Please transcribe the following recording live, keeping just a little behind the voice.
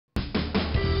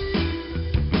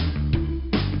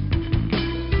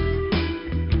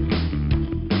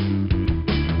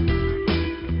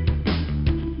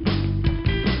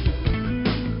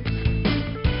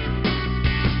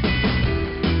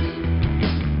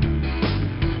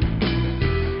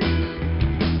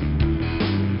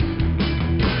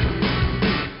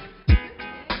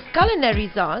culinary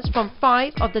czars from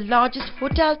 5 of the largest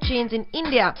hotel chains in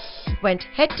India went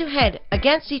head-to-head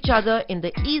against each other in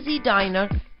the EazyDiner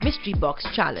Mystery Box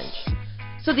challenge.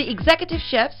 So the executive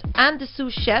chefs and the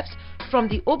sous chefs from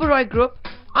the Oberoi Group,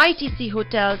 ITC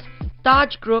Hotels,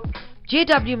 Taj Group,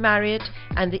 JW Marriott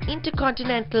and the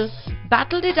Intercontinental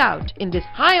battled it out in this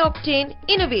high-octane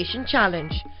innovation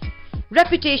challenge.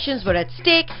 Reputations were at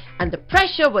stake and the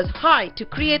pressure was high to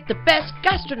create the best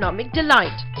gastronomic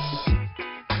delight.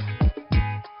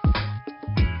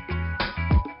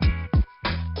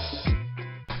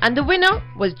 And the winner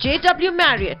was JW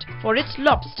Marriott for its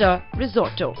lobster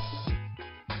risotto.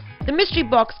 The Mystery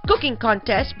Box cooking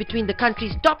contest between the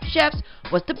country's top chefs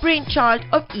was the brainchild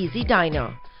of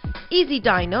EazyDiner.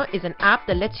 EazyDiner is an app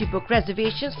that lets you book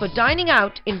reservations for dining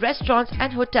out in restaurants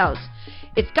and hotels.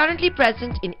 It's currently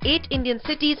present in 8 Indian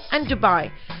cities and Dubai,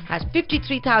 has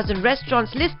 53,000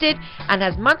 restaurants listed and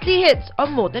has monthly hits of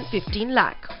more than 15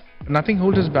 lakh. Nothing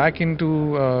holds us back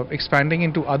into expanding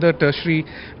into other tertiary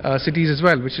cities as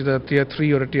well, which is a tier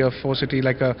 3 or a tier 4 city,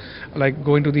 like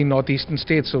going to the northeastern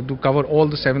states, so to cover all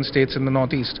the 7 states in the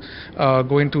northeast,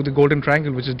 going to the Golden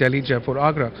Triangle, which is Delhi, Jaipur,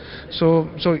 Agra. So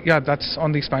yeah, that's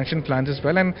on the expansion plans as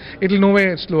well, and it'll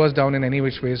nowhere slow us down in any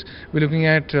which ways. We're looking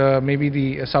at maybe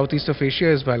the southeast of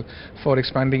Asia as well for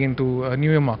expanding into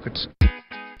newer markets.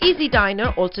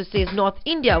 EazyDiner also says North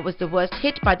India was the worst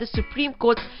hit by the Supreme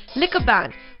Court's liquor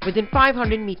ban within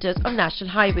 500 meters of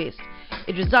national highways.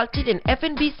 It resulted in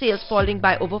F&B sales falling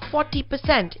by over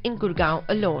 40% in Gurgaon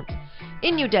alone.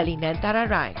 In New Delhi, Nayantara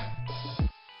Rai.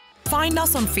 Find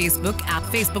us on Facebook at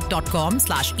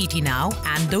facebook.com/ETNow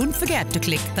and don't forget to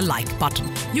click the like button.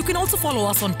 You can also follow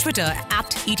us on Twitter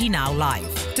at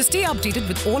ETNowLive. To stay updated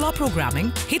with all our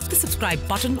programming, hit the subscribe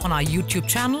button on our YouTube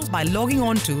channel by logging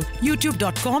on to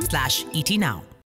youtube.com/ETNow.